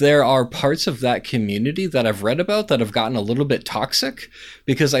there are parts of that community that I've read about that have gotten a little bit toxic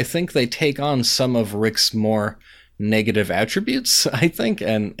because I think they take on some of Rick's more negative attributes, I think,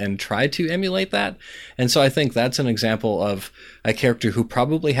 and try to emulate that. And so I think that's an example of a character who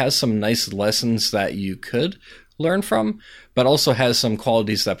probably has some nice lessons that you could learn from, but also has some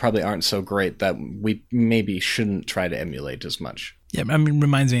qualities that probably aren't so great that we maybe shouldn't try to emulate as much. Yeah, I mean,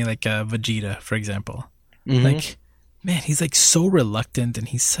 reminds me like Vegeta, for example. Like, man, he's like so reluctant and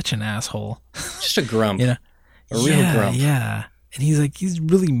he's such an asshole. Just a grump. You know? A real grump. Yeah. And he's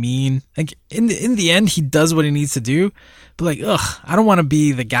really mean. Like in the end, he does what he needs to do. But like, I don't want to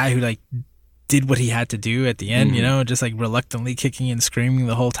be the guy who like did what he had to do at the end, you know, just like reluctantly kicking and screaming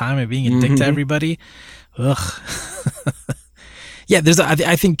the whole time and being a dick to everybody. Yeah,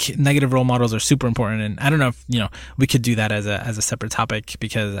 I think negative role models are super important, and I don't know if, you know, we could do that as a separate topic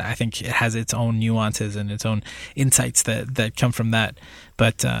because I think it has its own nuances and its own insights that come from that.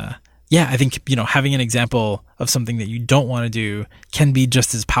 But yeah, I think, you know, having an example of something that you don't want to do can be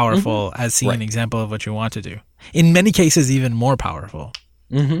just as powerful as seeing an example of what you want to do. In many cases, even more powerful.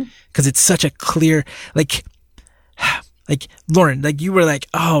 Because it's such a clear, like Lauren, like you were like,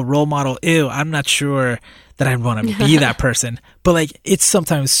 oh, role model, ew, I'm not sure that I'd want to be that person. But like, it's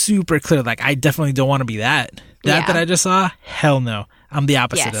sometimes super clear, like I definitely don't want to be that I just saw. Hell no. I'm the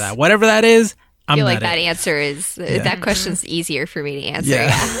opposite of that. Whatever that is, I feel like that answer is that question's easier for me to answer.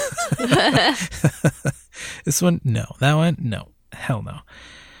 Yeah. This one, no. That one, no. Hell no.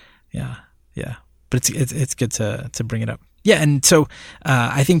 Yeah. But it's good to bring it up. Yeah, and so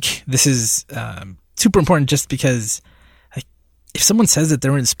I think this is super important just because like if someone says that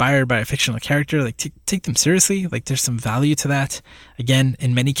they're inspired by a fictional character, like take them seriously. Like there's some value to that. Again,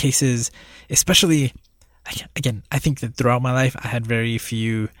 in many cases, especially again, I think that throughout my life I had very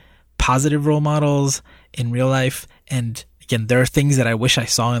few positive role models in real life, and again, there are things that I wish I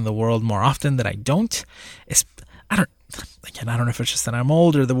saw in the world more often that I don't. I don't know if it's just that I'm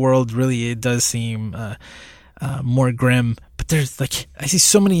old or the world really, it does seem more grim, but there's like, I see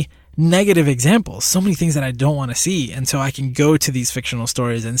so many negative examples, so many things that I don't want to see, and so I can go to these fictional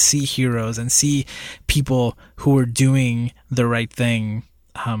stories and see heroes and see people who are doing the right thing.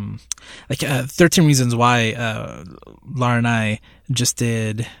 13 Reasons Why, Laura and I just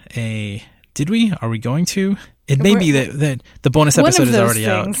did are we going to? It may be that the bonus episode is already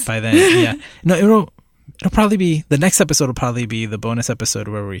out by then. Yeah. No, it'll probably be, the next episode will probably be the bonus episode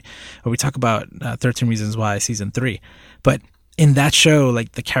where we talk about 13 Reasons Why season 3. But in that show,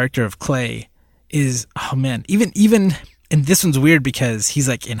 like the character of Clay is, oh man, even and this one's weird because he's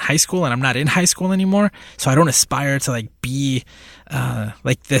like in high school and I'm not in high school anymore. So I don't aspire to like be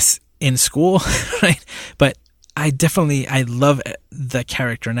like this in school, right? But I love the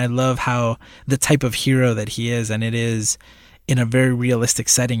character and I love how the type of hero that he is, and it is in a very realistic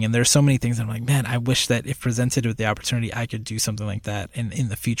setting. And there's so many things I'm like, man, I wish that if presented with the opportunity, I could do something like that in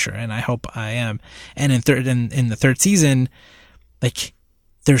the future. And I hope I am. And in the third season, like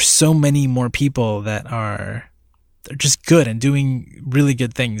there's so many more people that are they're just good and doing really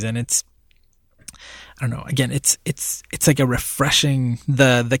good things. And it's, I don't know, again, it's like a refreshing,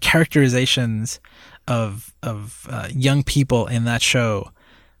 the characterizations of young people in that show,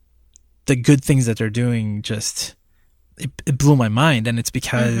 the good things that they're doing, just, it blew my mind. And it's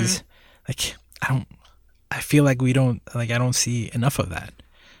because like, I feel like I don't see enough of that.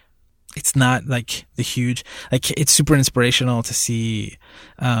 It's not like the huge, like it's super inspirational to see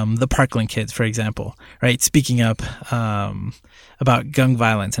the Parkland kids, for example, right? Speaking up about gun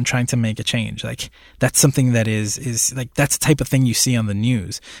violence and trying to make a change. Like that's something that is like, that's the type of thing you see on the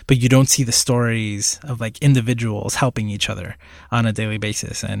news, but you don't see the stories of like individuals helping each other on a daily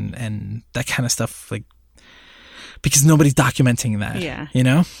basis and that kind of stuff, like, because nobody's documenting that, you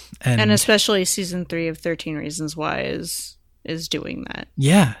know? And especially season 3 of 13 Reasons Why is doing that.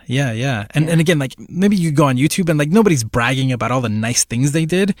 Yeah. And again, like maybe you go on YouTube and like nobody's bragging about all the nice things they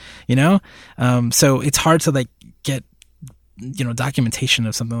did, you know? So it's hard to like get, you know, documentation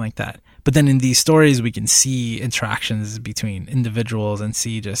of something like that. But then in these stories, we can see interactions between individuals and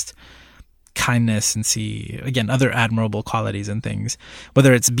see just kindness and see, again, other admirable qualities and things.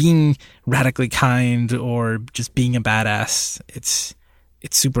 Whether it's being radically kind or just being a badass, it's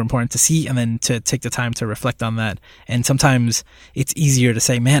super important to see and then to take the time to reflect on that. And sometimes it's easier to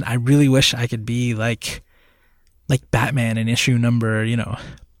say, man, I really wish I could be like Batman in issue number,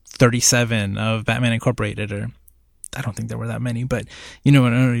 37 of Batman Incorporated, or I don't think there were that many, but you know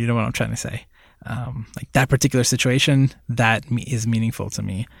what I'm trying to say. Like that particular situation, that is meaningful to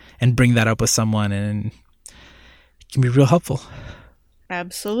me, and bring that up with someone and it can be real helpful.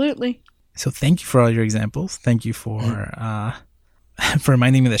 Absolutely. So thank you for all your examples. Thank you for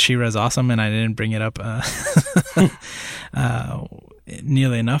reminding me that She-Ra is awesome, and I didn't bring it up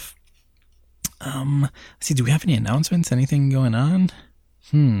nearly enough. Let's see, do we have any announcements? Anything going on?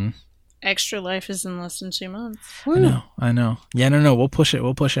 Extra Life is in less than 2 months. I know. Yeah, no, we'll push it.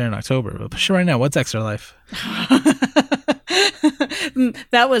 We'll push it in October. We'll push it right now. What's Extra Life?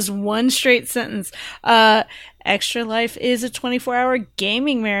 That was one straight sentence. Extra Life is a 24-hour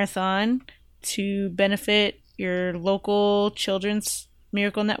gaming marathon to benefit your local Children's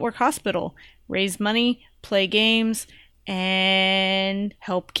Miracle Network hospital. Raise money, play games, and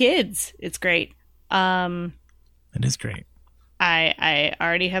help kids. It's great. It is great. I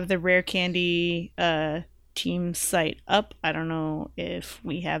already have the Rare Candy team site up. I don't know if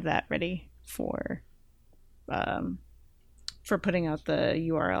we have that ready for putting out the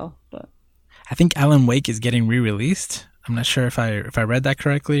URL, but I think Alan Wake is getting re-released. I'm not sure if I read that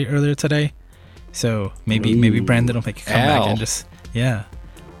correctly earlier today. So maybe Brandon will make a comeback and just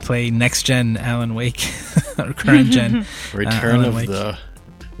play next gen Alan Wake or current gen return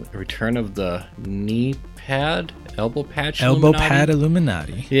of the knee pad, elbow patch, pad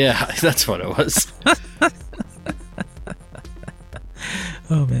Illuminati. Yeah, that's what it was.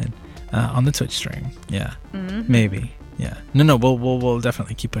 Oh man, on the Twitch stream, maybe, no, we'll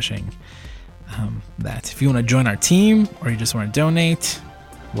definitely keep pushing that. If you want to join our team or you just want to donate,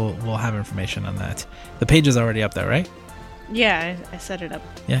 we'll have information on that. The page is already up there, right? Yeah, I set it up.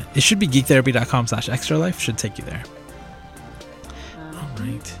 Yeah, it should be geektherapy.com/extralife. Should take you there. All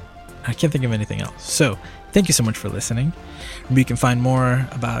right. I can't think of anything else. So thank you so much for listening. You can find more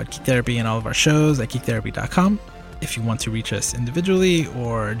about Geek Therapy and all of our shows at geektherapy.com. If you want to reach us individually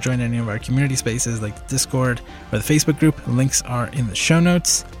or join any of our community spaces like the Discord or the Facebook group, links are in the show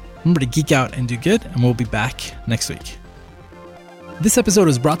notes. Remember to geek out and do good, and we'll be back next week. This episode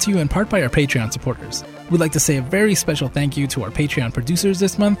is brought to you in part by our Patreon supporters. We'd like to say a very special thank you to our Patreon producers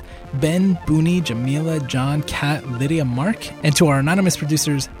this month, Ben, Booney, Jamila, John, Kat, Lydia, Mark, and to our anonymous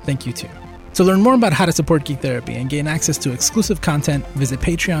producers, thank you too. To learn more about how to support Geek Therapy and gain access to exclusive content, visit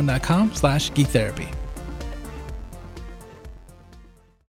patreon.com/geektherapy.